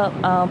pants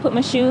up, put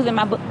my shoes in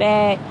my book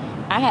bag.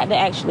 I had to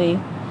actually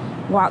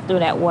walk through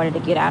that water to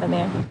get out of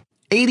there.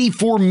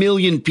 84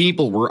 million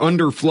people were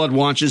under flood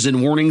watches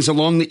and warnings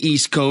along the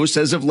East Coast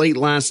as of late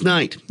last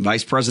night.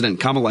 Vice President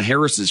Kamala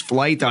Harris's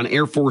flight on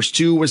Air Force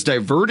Two was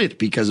diverted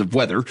because of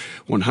weather.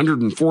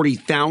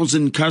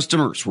 140,000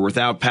 customers were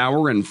without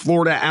power in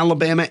Florida,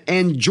 Alabama,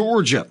 and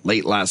Georgia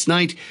late last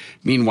night.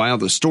 Meanwhile,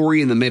 the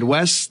story in the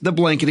Midwest, the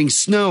blanketing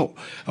snow.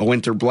 A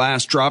winter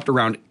blast dropped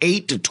around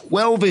 8 to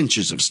 12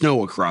 inches of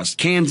snow across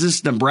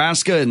Kansas,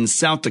 Nebraska, and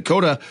South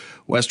Dakota.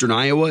 Western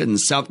Iowa and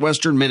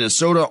southwestern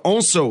Minnesota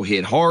also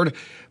hit hard.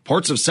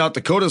 Parts of South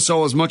Dakota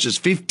saw as much as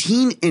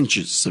 15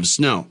 inches of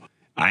snow.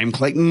 I'm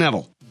Clayton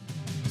Neville.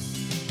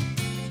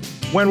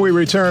 When we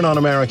return on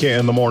America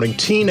in the Morning,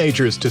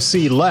 teenagers to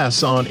see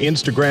less on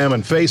Instagram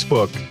and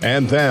Facebook.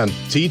 And then,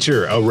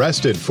 teacher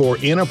arrested for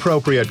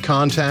inappropriate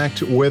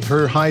contact with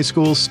her high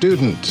school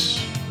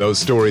student. Those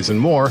stories and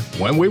more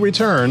when we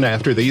return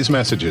after these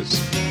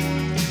messages.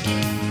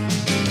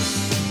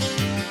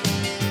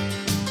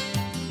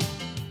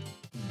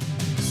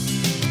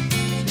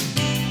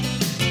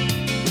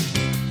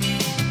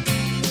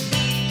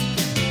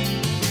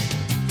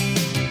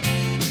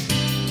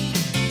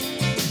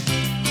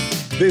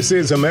 This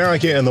is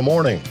America in the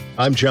Morning.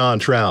 I'm John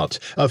Trout.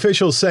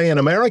 Officials say an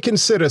American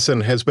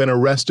citizen has been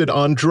arrested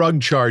on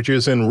drug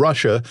charges in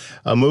Russia,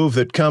 a move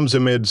that comes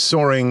amid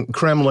soaring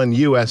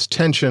Kremlin-U.S.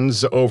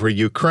 tensions over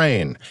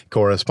Ukraine.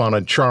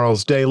 Correspondent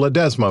Charles de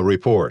Ledesma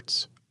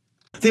reports.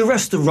 The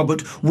arrest of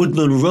Robert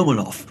Woodman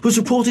Romanov was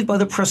reported by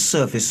the press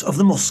service of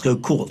the Moscow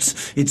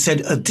courts. It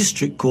said a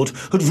district court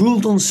had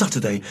ruled on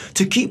Saturday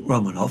to keep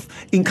Romanov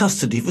in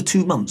custody for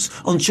 2 months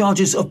on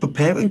charges of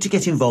preparing to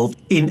get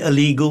involved in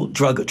illegal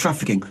drug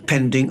trafficking,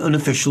 pending an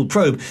official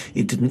probe.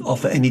 It didn't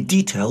offer any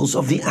details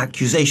of the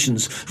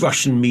accusations.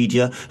 Russian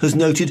media has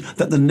noted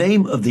that the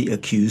name of the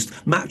accused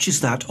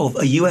matches that of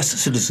a US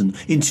citizen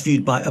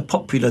interviewed by a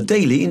popular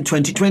daily in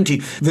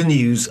 2020. The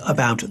news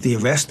about the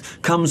arrest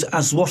comes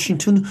as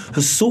Washington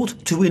has sought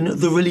to win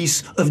the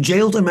release of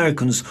jailed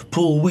Americans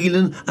Paul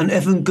Whelan and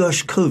Evan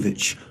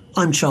Gershkovich.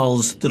 I'm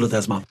Charles de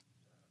Ledesma.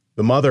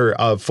 The mother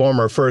of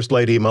former First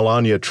Lady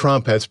Melania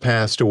Trump has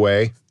passed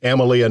away.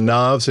 Emilia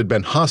Noves had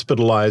been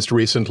hospitalized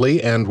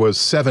recently and was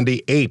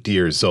 78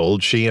 years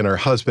old. She and her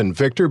husband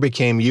Victor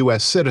became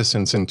U.S.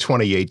 citizens in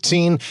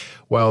 2018,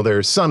 while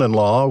their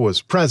son-in-law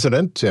was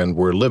president and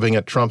were living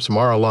at Trump's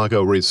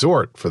Mar-a-Lago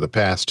resort for the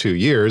past 2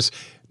 years.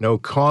 No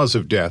cause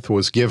of death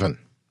was given.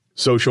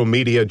 Social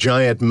media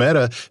giant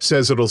Meta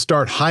says it'll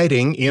start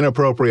hiding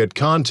inappropriate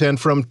content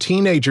from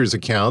teenagers'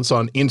 accounts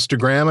on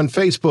Instagram and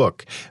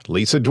Facebook.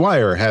 Lisa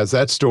Dwyer has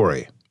that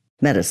story.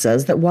 Meta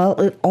says that while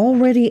it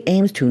already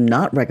aims to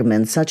not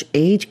recommend such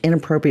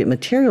age-inappropriate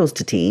materials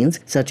to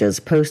teens, such as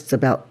posts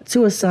about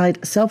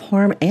suicide,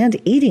 self-harm, and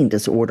eating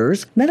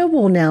disorders, Meta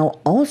will now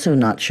also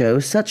not show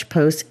such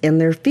posts in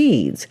their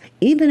feeds,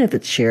 even if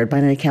it's shared by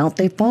an account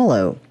they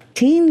follow.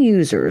 Teen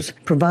users,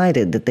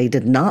 provided that they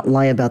did not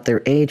lie about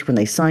their age when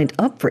they signed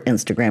up for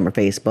Instagram or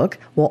Facebook,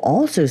 will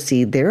also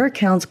see their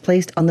accounts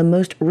placed on the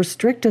most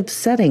restrictive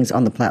settings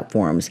on the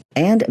platforms,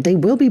 and they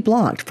will be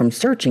blocked from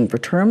searching for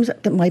terms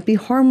that might be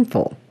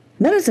harmful.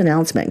 Meta's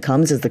announcement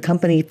comes as the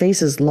company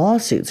faces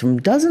lawsuits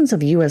from dozens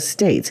of U.S.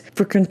 states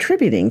for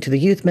contributing to the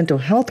youth mental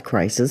health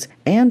crisis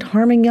and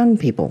harming young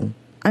people.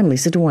 I'm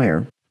Lisa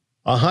Dwyer.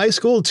 A high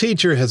school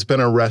teacher has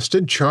been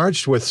arrested,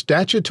 charged with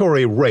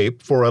statutory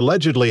rape for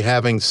allegedly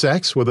having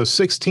sex with a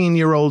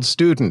 16-year-old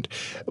student.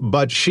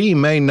 But she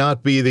may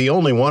not be the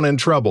only one in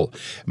trouble.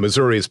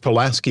 Missouri's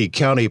Pulaski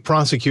County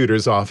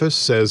Prosecutor's Office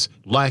says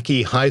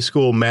Lackey High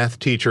School math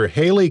teacher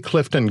Haley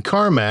Clifton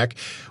Carmack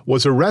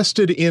was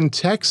arrested in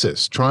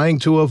Texas trying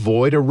to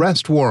avoid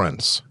arrest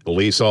warrants.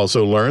 Police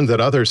also learned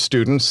that other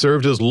students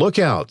served as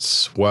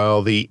lookouts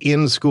while the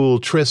in-school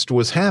tryst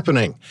was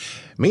happening.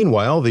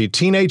 Meanwhile, the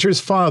teenager's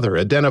father,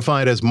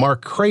 identified as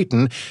Mark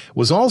Creighton,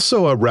 was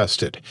also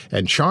arrested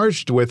and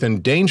charged with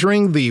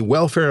endangering the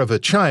welfare of a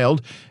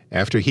child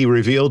after he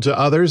revealed to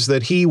others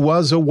that he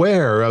was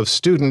aware of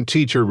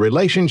student-teacher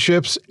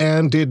relationships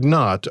and did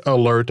not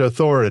alert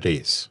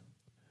authorities.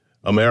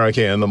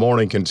 America in the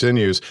Morning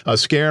continues. A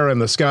scare in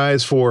the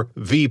skies for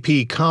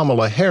VP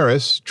Kamala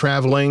Harris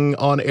traveling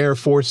on Air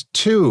Force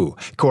Two.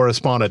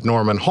 Correspondent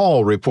Norman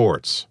Hall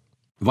reports.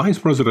 Vice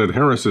President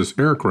Harris's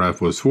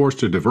aircraft was forced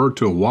to divert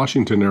to a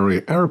Washington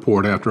area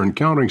airport after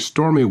encountering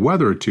stormy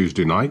weather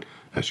Tuesday night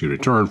as she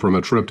returned from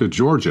a trip to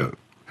Georgia.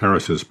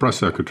 Harris's press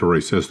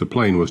secretary says the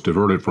plane was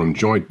diverted from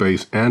Joint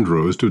Base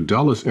Andrews to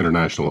Dulles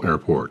International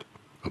Airport.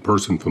 A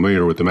person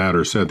familiar with the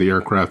matter said the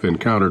aircraft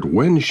encountered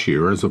wind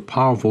shear as a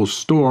powerful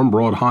storm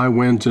brought high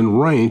winds and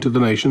rain to the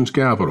nation's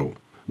capital.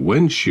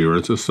 Wind shear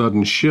is a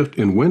sudden shift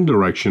in wind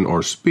direction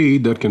or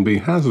speed that can be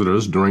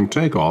hazardous during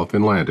takeoff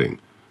and landing.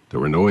 There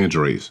were no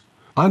injuries.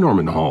 I'm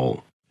Norman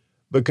Hall.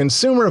 The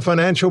Consumer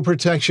Financial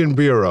Protection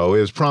Bureau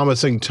is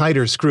promising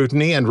tighter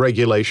scrutiny and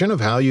regulation of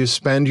how you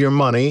spend your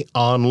money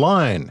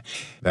online.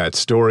 That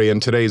story in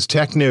today's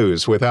Tech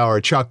News with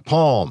our Chuck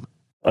Palm.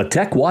 A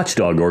tech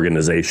watchdog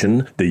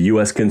organization, the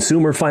U.S.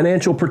 Consumer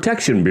Financial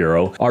Protection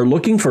Bureau, are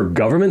looking for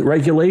government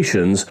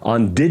regulations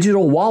on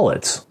digital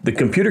wallets. The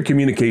Computer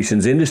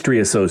Communications Industry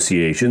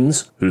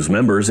Associations, whose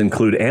members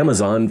include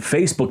Amazon,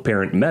 Facebook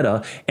parent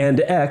Meta,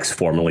 and X,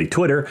 formerly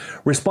Twitter,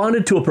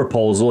 responded to a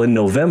proposal in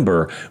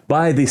November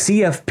by the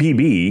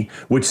CFPB,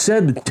 which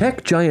said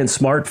tech giant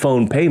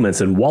smartphone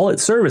payments and wallet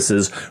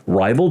services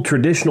rivaled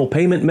traditional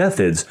payment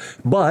methods,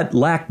 but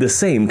lacked the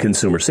same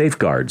consumer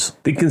safeguards.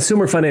 The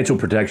Consumer Financial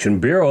Protection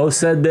Bureau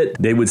said that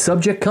they would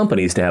subject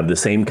companies to have the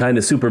same kind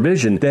of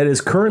supervision that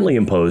is currently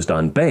imposed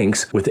on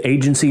banks, with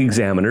agency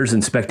examiners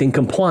inspecting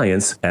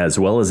compliance, as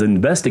well as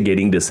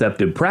investigating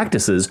deceptive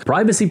practices,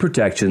 privacy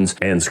protections,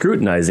 and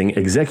scrutinizing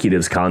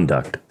executives'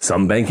 conduct.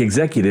 Some bank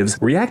executives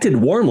reacted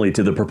warmly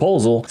to the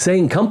proposal,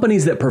 saying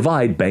companies that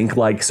provide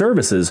bank-like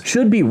services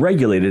should be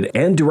regulated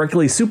and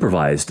directly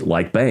supervised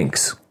like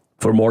banks.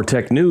 For more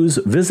tech news,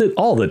 visit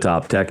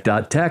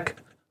allthetoptech.tech.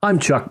 I'm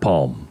Chuck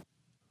Palm.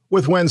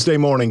 With Wednesday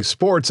morning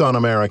sports on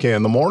America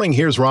in the Morning,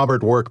 here's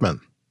Robert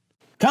Workman.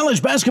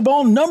 College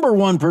basketball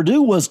 #1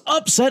 Purdue was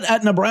upset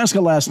at Nebraska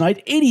last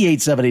night,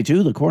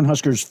 88-72, the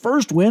Cornhuskers'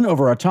 first win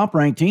over a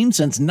top-ranked team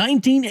since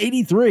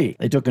 1983.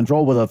 They took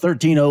control with a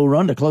 13-0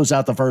 run to close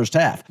out the first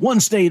half. One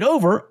stayed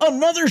over,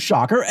 another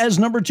shocker as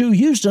 #2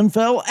 Houston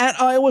fell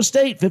at Iowa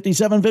State,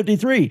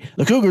 57-53.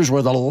 The Cougars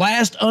were the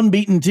last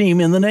unbeaten team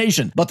in the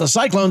nation, but the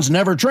Cyclones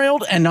never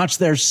trailed and notched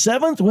their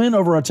 7th win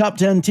over a top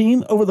 10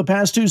 team over the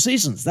past 2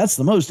 seasons. That's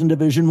the most in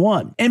Division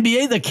I.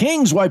 NBA, the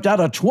Kings wiped out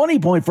a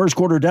 20-point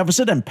first-quarter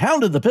deficit and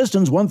pounded the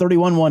Pistons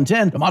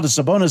 131-110. Domantas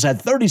Sabonis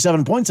had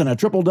 37 points and a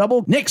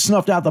triple-double. Knicks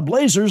snuffed out the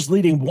Blazers,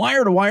 leading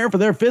wire-to-wire for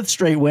their 5th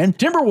straight win.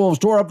 Timberwolves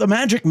tore up the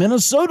Magic.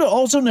 Minnesota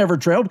also never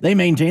trailed. They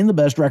maintained the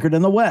best record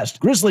in the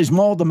West. Grizzlies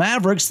mauled the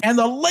Mavericks, and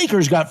the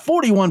Lakers got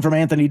 41 from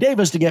Anthony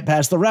Davis to get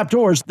past the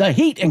Raptors. The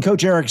Heat and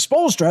coach Eric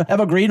Spoelstra have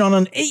agreed on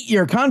an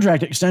 8-year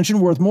contract extension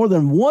worth more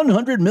than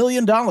 $100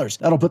 million.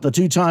 That'll put the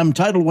 2-time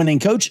title-winning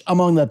coach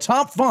among the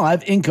top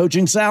 5 in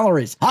coaching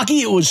salaries. Hockey,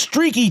 it was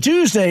Streaky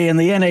Tuesday in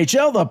the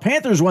NHL. The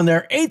Panthers won their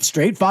their 8th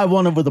straight,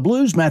 5-1 over the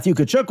Blues. Matthew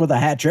Tkachuk with a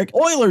hat trick.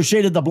 Oilers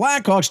shaded the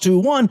Blackhawks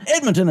 2-1.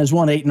 Edmonton has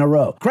won 8 in a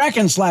row.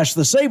 Kraken slashed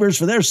the Sabres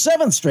for their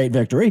 7th straight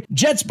victory.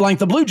 Jets blanked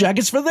the Blue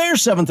Jackets for their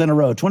 7th in a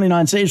row.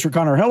 29 saves for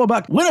Connor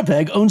Hellebuck.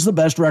 Winnipeg owns the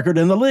best record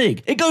in the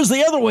league. It goes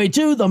the other way,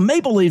 too. The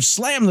Maple Leafs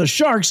slammed the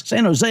Sharks.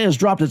 San Jose has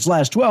dropped its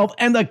last 12.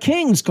 And the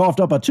Kings coughed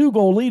up a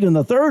 2-goal lead in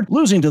the third,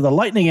 losing to the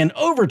Lightning in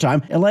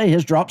overtime. LA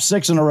has dropped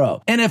 6 in a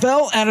row.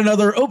 NFL add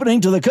another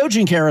opening to the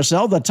coaching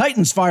carousel. The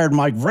Titans fired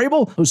Mike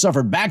Vrabel, who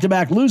suffered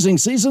back-to-back losing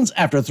seasons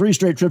after 3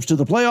 straight trips to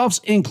the playoffs,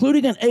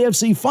 including an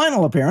AFC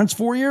final appearance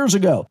 4 years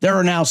ago. There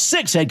are now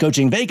 6 head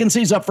coaching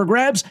vacancies up for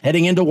grabs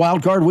heading into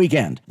Wild Card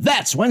Weekend.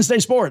 That's Wednesday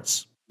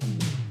Sports.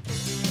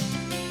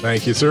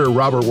 Thank you, sir.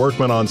 Robert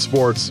Workman on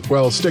sports.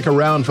 Well, stick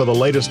around for the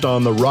latest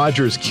on the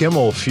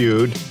Rogers-Kimmel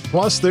feud.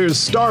 Plus, there's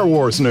Star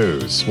Wars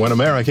news when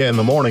America in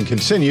the Morning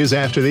continues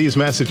after these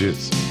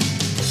messages.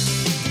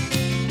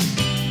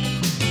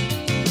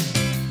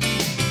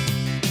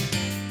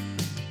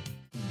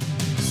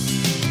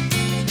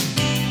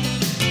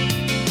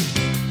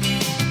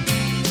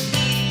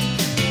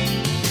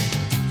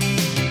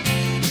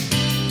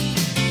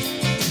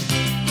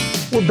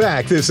 We're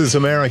back. This is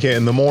America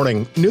in the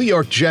Morning. New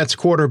York Jets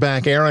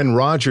quarterback Aaron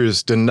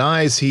Rodgers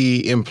denies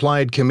he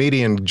implied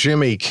comedian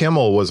Jimmy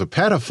Kimmel was a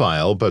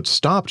pedophile, but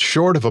stopped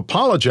short of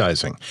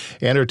apologizing.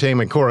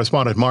 Entertainment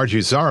correspondent Margie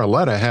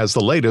Zaraletta has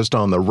the latest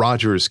on the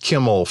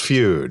Rodgers-Kimmel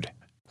feud.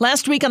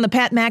 Last week on the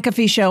Pat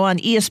McAfee Show on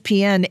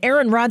ESPN,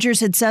 Aaron Rodgers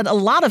had said a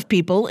lot of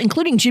people,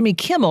 including Jimmy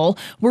Kimmel,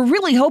 were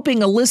really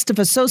hoping a list of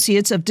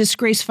associates of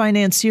disgraced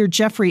financier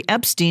Jeffrey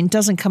Epstein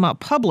doesn't come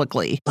out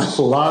publicly.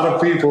 A lot of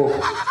people,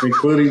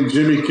 including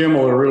Jimmy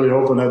Kimmel, are really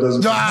hoping that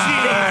doesn't come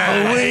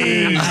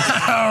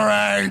All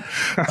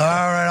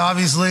right.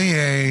 Obviously,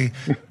 a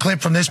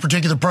clip from this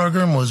particular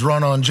program was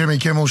run on Jimmy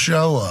Kimmel's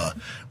show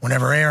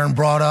whenever Aaron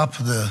brought up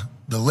the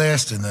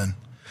list, and then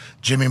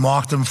Jimmy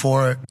mocked him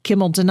for it.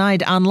 Kimmel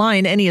denied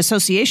online any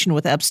association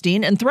with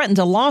Epstein and threatened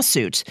a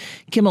lawsuit.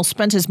 Kimmel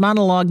spent his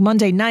monologue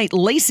Monday night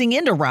lacing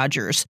into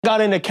Rodgers.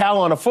 Got into Cal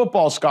on a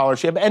football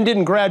scholarship and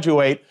didn't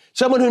graduate.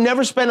 Someone who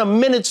never spent a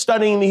minute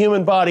studying the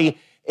human body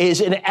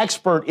is an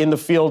expert in the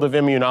field of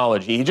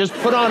immunology. He just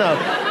put on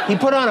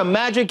a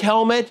magic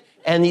helmet,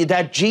 and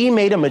that G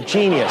made him a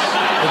genius.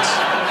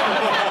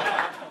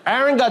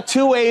 Aaron got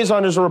 2 A's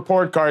on his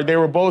report card. They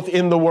were both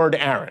in the word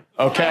Aaron,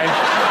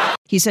 okay?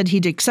 He said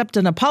he'd accept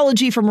an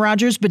apology from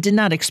Rodgers, but did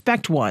not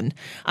expect one.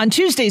 On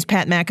Tuesday's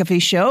Pat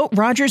McAfee Show,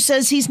 Rodgers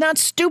says he's not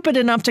stupid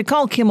enough to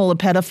call Kimmel a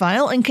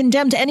pedophile and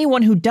condemned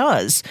anyone who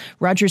does.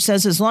 Rodgers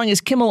says as long as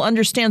Kimmel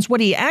understands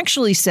what he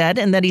actually said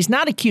and that he's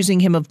not accusing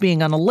him of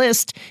being on a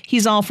list,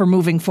 he's all for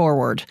moving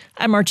forward.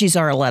 I'm Margie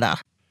Zaraletta.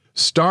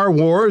 Star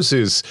Wars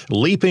is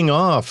leaping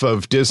off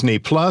of Disney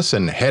Plus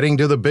and heading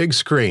to the big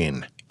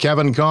screen.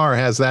 Kevin Carr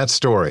has that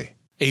story.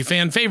 A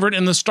fan favorite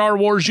in the Star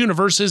Wars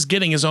universe is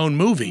getting his own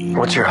movie.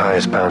 What's your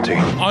highest bounty?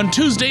 On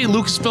Tuesday,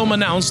 Lucasfilm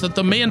announced that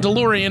The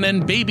Mandalorian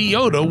and Baby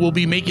Yoda will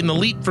be making the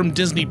leap from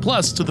Disney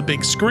Plus to the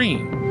big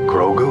screen.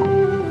 Grogu?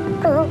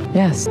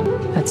 Yes,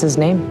 that's his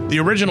name. The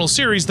original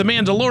series, The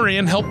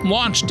Mandalorian, helped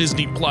launch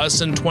Disney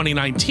Plus in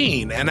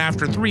 2019, and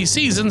after 3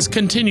 seasons,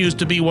 continues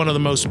to be one of the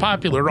most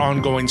popular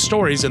ongoing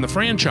stories in the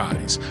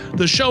franchise.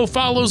 The show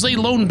follows a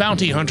lone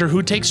bounty hunter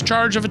who takes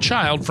charge of a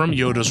child from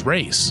Yoda's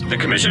race. The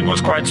commission was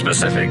quite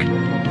specific.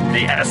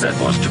 The asset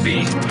was to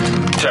be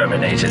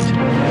terminated.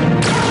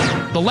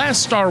 The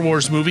last Star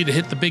Wars movie to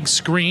hit the big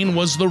screen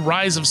was The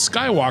Rise of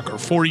Skywalker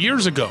 4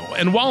 years ago,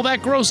 and while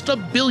that grossed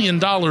 $1 billion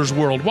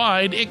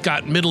worldwide, it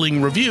got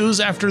middling reviews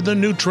after the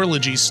new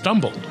trilogy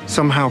stumbled.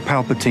 Somehow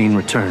Palpatine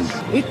returned.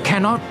 It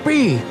cannot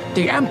be.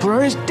 The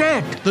Emperor is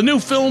dead. The new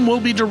film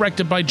will be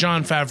directed by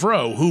Jon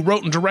Favreau, who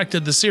wrote and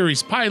directed the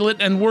series pilot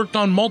and worked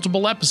on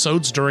multiple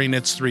episodes during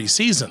its 3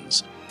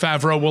 seasons.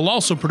 Favreau will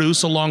also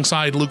produce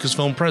alongside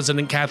Lucasfilm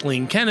president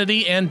Kathleen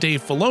Kennedy and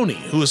Dave Filoni,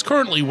 who is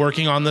currently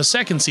working on the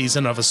 2nd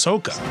season of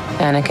Ahsoka.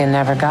 Anakin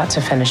never got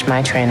to finish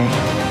my training.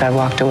 I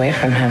walked away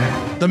from him.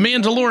 The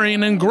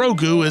Mandalorian and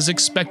Grogu is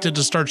expected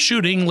to start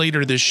shooting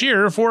later this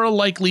year for a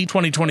likely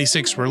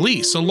 2026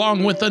 release,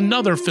 along with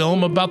another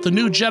film about the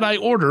new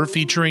Jedi Order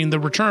featuring the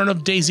return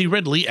of Daisy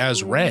Ridley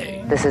as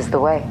Rey. This is the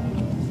way.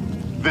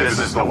 This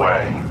is the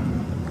way.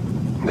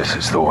 This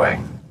is the way.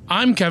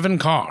 I'm Kevin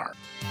Carr.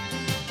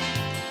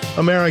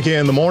 America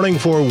in the Morning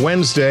for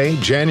Wednesday,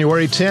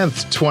 January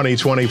 10th,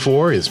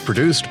 2024 is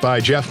produced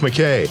by Jeff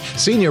McKay,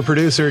 senior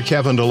producer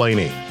Kevin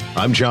Delaney.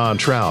 I'm John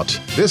Trout.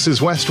 This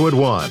is Westwood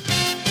One.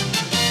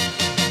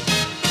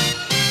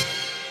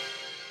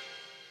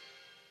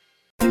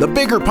 The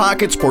Bigger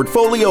Pockets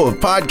portfolio of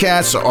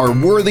podcasts are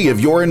worthy of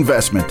your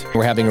investment.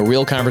 We're having a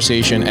real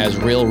conversation as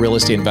real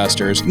estate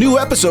investors. New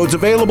episodes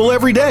available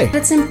every day.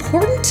 It's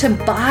important to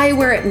buy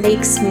where it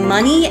makes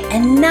money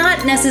and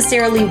not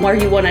necessarily where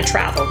you want to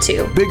travel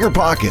to. Bigger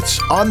Pockets,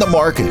 On the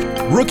Market,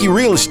 Rookie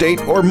Real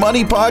Estate, or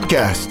Money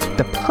Podcast.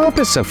 The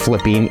purpose of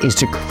flipping is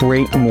to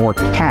create more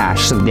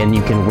cash so then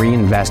you can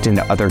reinvest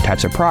into other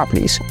types of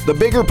properties. The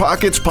Bigger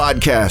Pockets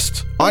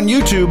Podcast, on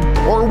YouTube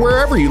or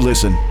wherever you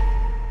listen.